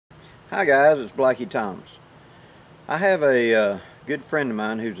Hi guys, it's Blackie Thomas. I have a good friend of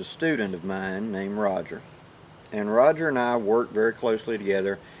mine who's a student of mine named Roger. And Roger and I work very closely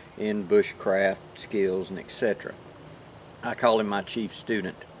together in bushcraft skills and etc. I call him my chief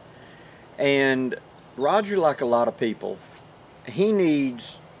student. And Roger, like a lot of people, he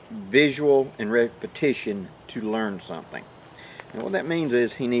needs visual and repetition to learn something. And what that means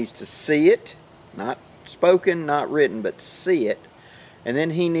is he needs to see it, not spoken, not written, but see it. And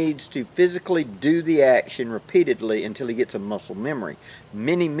then he needs to physically do the action repeatedly until he gets a muscle memory.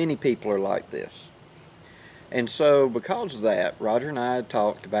 Many people are like this. And so because of that, Roger and I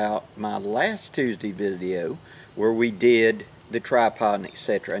talked about my last Tuesday video where we did the tripod and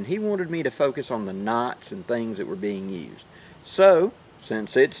etc. And he wanted me to focus on the knots and things that were being used. So,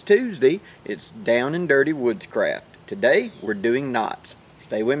 since it's Tuesday, it's down and dirty Woodscraft. Today, we're doing knots.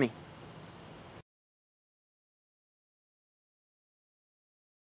 Stay with me.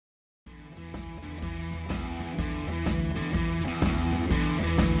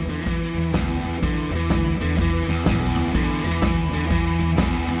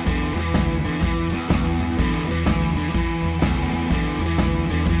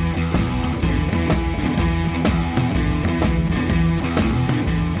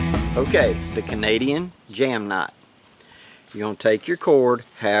 Okay, the Canadian jam knot. You're going to take your cord,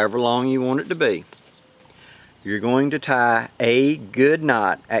 however long you want it to be. You're going to tie a good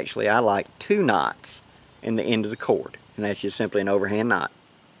knot. Actually, I like 2 knots in the end of the cord. And that's just simply an overhand knot.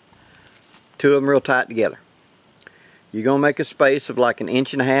 2 of them real tight together. You're going to make a space of like 1.5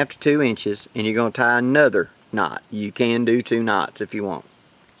 inches to 2 inches. And you're going to tie another knot. You can do 2 knots if you want.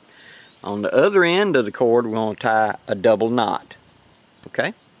 On the other end of the cord, we're going to tie a double knot.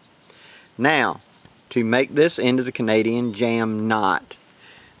 Okay? Now, to make this into the Canadian jam knot,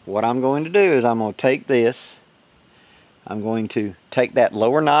 what I'm going to do is I'm going to take this, I'm going to take that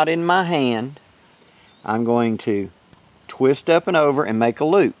lower knot in my hand, I'm going to twist up and over and make a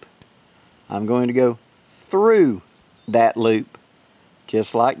loop. I'm going to go through that loop,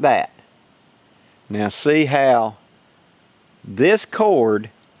 just like that. Now see how this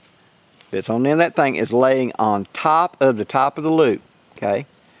cord that's on the end of that thing is laying on top of the loop, okay?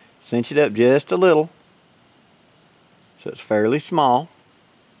 Cinch it up just a little so it's fairly small.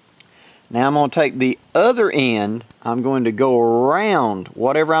 Now I'm going to take the other end, I'm going to go around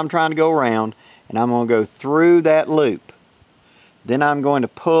whatever I'm trying to go around, and I'm going to go through that loop. Then I'm going to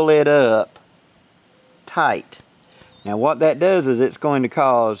pull it up tight. Now what that does is it's going to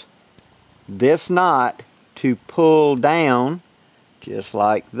cause this knot to pull down just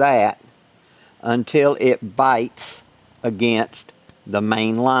like that until it bites against the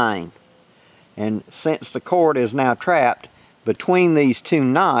main line. And since the cord is now trapped between these 2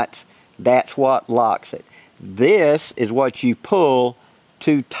 knots, that's what locks it. This is what you pull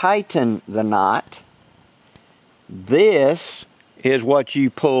to tighten the knot. This is what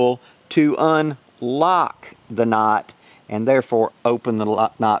you pull to unlock the knot and therefore open the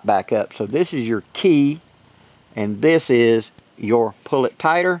knot back up. So this is your key and this is your pull it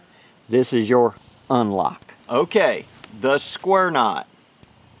tighter. This is your unlock. Okay. The square knot.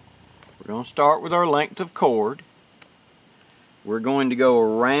 We're going to start with our length of cord. We're going to go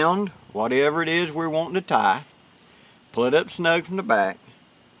around whatever it is we're wanting to tie. Pull it up snug from the back.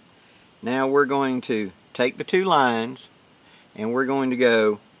 Now we're going to take the 2 lines and we're going to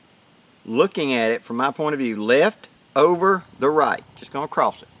go looking at it from my point of view left over the right. Just going to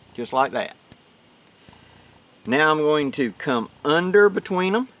cross it just like that. Now I'm going to come under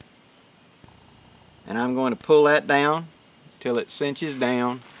between them. And I'm going to pull that down till it cinches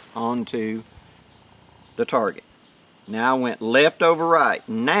down onto the target. Now I went left over right.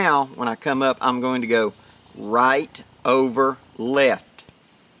 Now when I come up, I'm going to go right over left.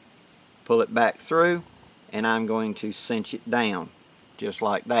 Pull it back through and I'm going to cinch it down just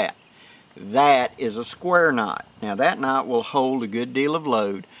like that. That is a square knot. Now that knot will hold a good deal of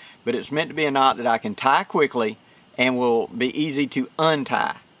load, but it's meant to be a knot that I can tie quickly and will be easy to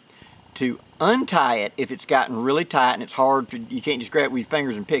untie. To untie it, if it's gotten really tight and it's hard to, you can't just grab it with your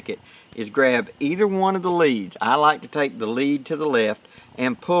fingers and pick it, is grab either one of the leads. I like to take the lead to the left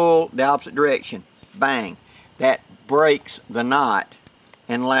and pull the opposite direction. Bang. That breaks the knot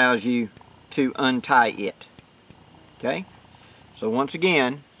and allows you to untie it. Okay? So once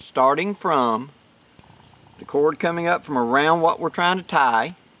again, starting from the cord coming up from around what we're trying to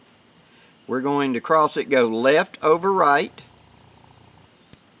tie, we're going to cross it, go left over right,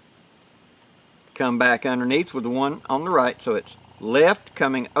 come back underneath with the one on the right, so it's left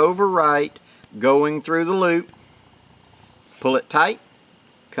coming over right, going through the loop, pull it tight,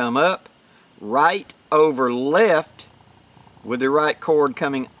 come up, right over left, with the right cord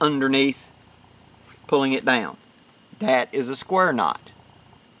coming underneath, pulling it down. That is a square knot.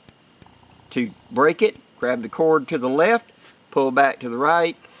 To break it, grab the cord to the left, pull back to the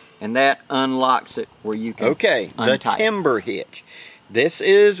right, and that unlocks it where you can the timber hitch. This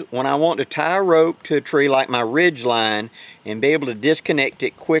is when I want to tie a rope to a tree like my ridge line and be able to disconnect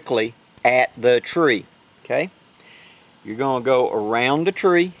it quickly at the tree. Okay? You're going to go around the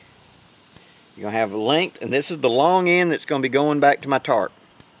tree. You're going to have a length, and this is the long end that's going to be going back to my tarp.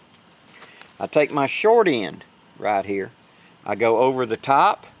 I take my short end right here. I go over the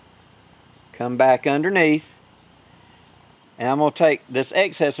top, come back underneath, and I'm going to take this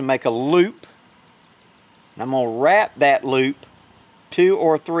excess and make a loop. And I'm going to wrap that loop 2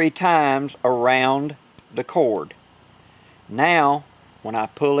 or 3 times around the cord. Now, when I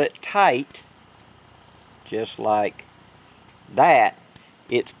pull it tight, just like that,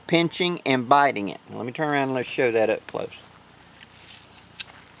 it's pinching and biting it. Let me turn around and let's show that up close.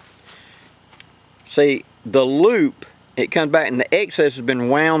 See, the loop, it comes back and the excess has been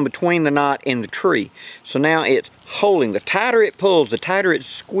wound between the knot and the tree. So now it's holding. The tighter it pulls, the tighter it's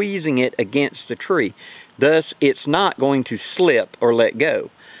squeezing it against the tree. Thus, it's not going to slip or let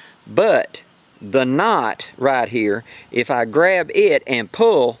go. But the knot right here, if I grab it and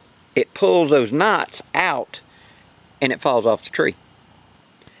pull, it pulls those knots out and it falls off the tree.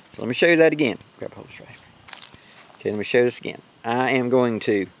 So let me show you that again. Grab hold of this right here. Okay, let me show you this again. I am going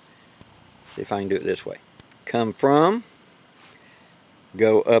to see if I can do it this way. Come from,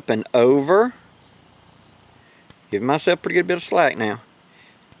 go up and over. Give myself a pretty good bit of slack now.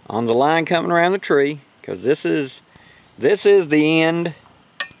 On the line coming around the tree, because this is the end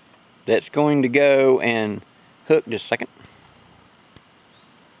that's going to go and hook. Just a second.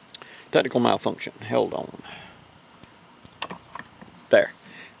 Technical malfunction. Hold on. There.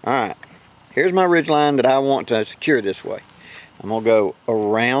 Alright. Here's my ridge line that I want to secure this way. I'm going to go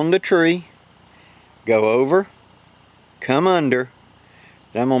around the tree, go over, come under,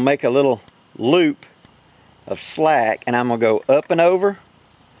 then I'm going to make a little loop of slack, and I'm going to go up and over,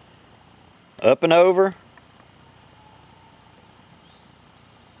 up and over,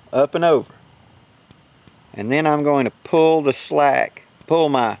 up and over. And then I'm going to pull the slack, pull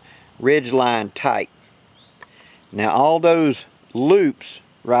my ridge line tight. Now all those loops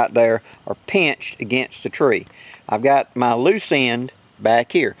right there are pinched against the tree. I've got my loose end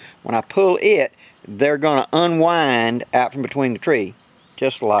back here. When I pull it, they're going to unwind out from between the tree,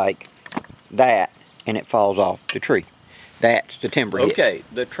 just like that, and it falls off the tree. That's the timber hitch. Okay,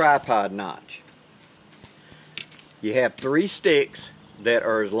 the tripod notch. You have 3 sticks that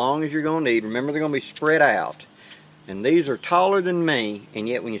are as long as you're going to need. Remember, they're going to be spread out. And these are taller than me, and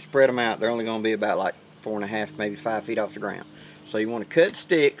yet when you spread them out, they're only going to be about like 4.5, maybe 5 feet off the ground. So you want to cut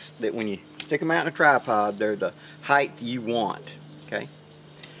sticks that when you stick them out in a tripod, they're the height you want. Okay.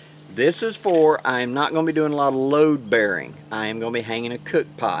 This is for, I am not going to be doing a lot of load bearing. I am going to be hanging a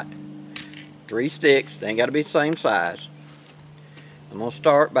cook pot. 3 sticks, they ain't got to be the same size. I'm going to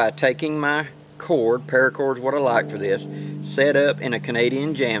start by taking my cord, paracord is what I like for this, set up in a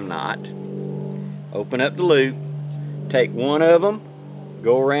Canadian jam knot, open up the loop, take one of them,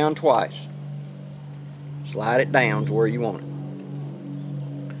 go around twice, slide it down to where you want it.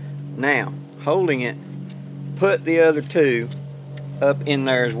 Now, holding it, put the other 2 up in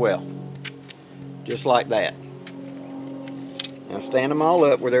there as well, just like that. Now stand them all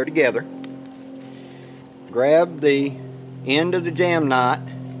up where they're together. Grab the end of the jam knot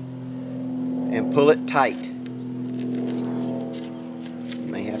and pull it tight. You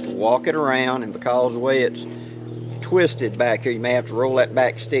may have to walk it around, and because of the way it's twisted back here, you may have to roll that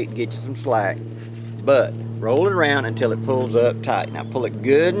back stick to get you some slack. But roll it around until it pulls up tight. Now pull it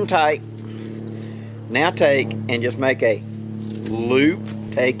good and tight. Now take and just make a loop.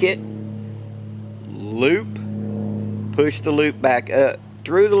 Take it, loop, push the loop back up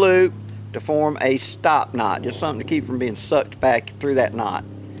through the loop to form a stop knot. Just something to keep from being sucked back through that knot.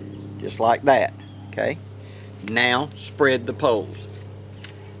 Just like that. Okay. Now spread the poles.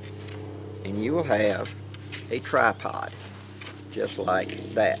 And you will have a tripod. Just like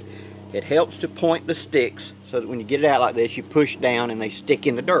that. It helps to point the sticks so that when you get it out like this, you push down and they stick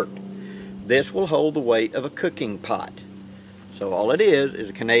in the dirt. This will hold the weight of a cooking pot. So all it is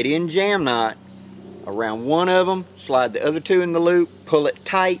a Canadian jam knot. Around one of them, slide the other 2 in the loop, pull it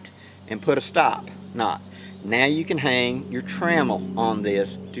tight, and put a stop knot. Now you can hang your trammel on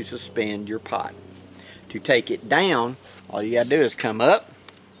this to suspend your pot. To take it down, all you got to do is come up,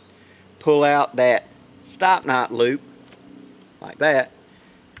 pull out that stop knot loop, like that,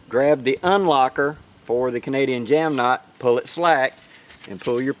 grab the unlocker for the Canadian jam knot, pull it slack, and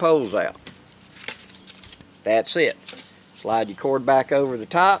pull your poles out. That's it. Slide your cord back over the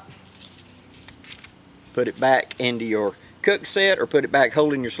top. Put it back into your cook set or put it back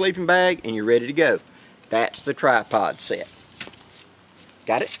holding your sleeping bag and you're ready to go. That's the tripod set.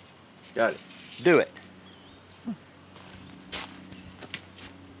 Got it? Got it. Do it.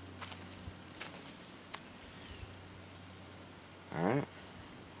 Alright.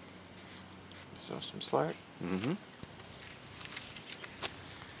 So some slack. Mm-hmm.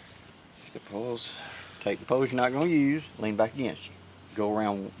 The poles. Take the poles you're not going to use, lean back against you. Go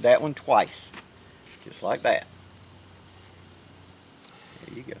around that one twice. Just like that.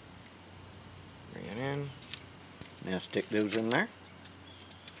 There you go. Bring it in. Now stick those in there.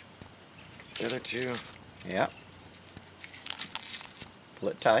 The other two. Yep. Pull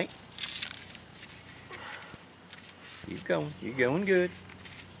it tight. Keep going. You're going good.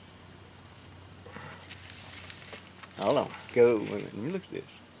 Hold on. Go. Wait a minute. Let me look at this.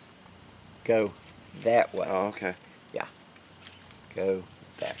 Go that way. Oh, okay. Yeah. Go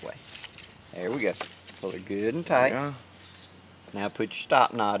that way. There we go. Pull it good and tight. Yeah. Now put your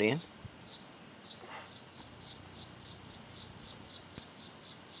stop knot in.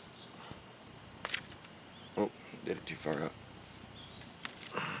 Oh, did it too far up.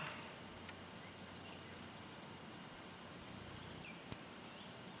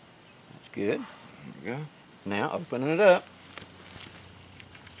 That's good. There we go. Now open it up.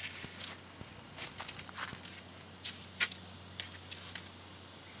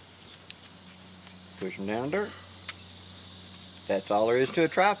 Push them down dirt. That's all there is to a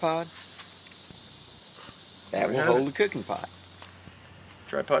tripod. That will hold the cooking pot.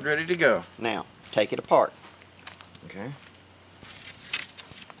 Tripod ready to go. Now, take it apart. Okay.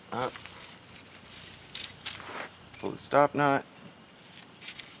 Up. Pull the stop knot.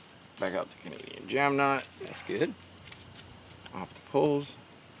 Back out the Canadian jam knot. That's good. Off the pulls.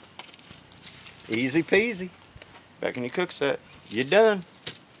 Easy peasy. Back in your cook set. You're done.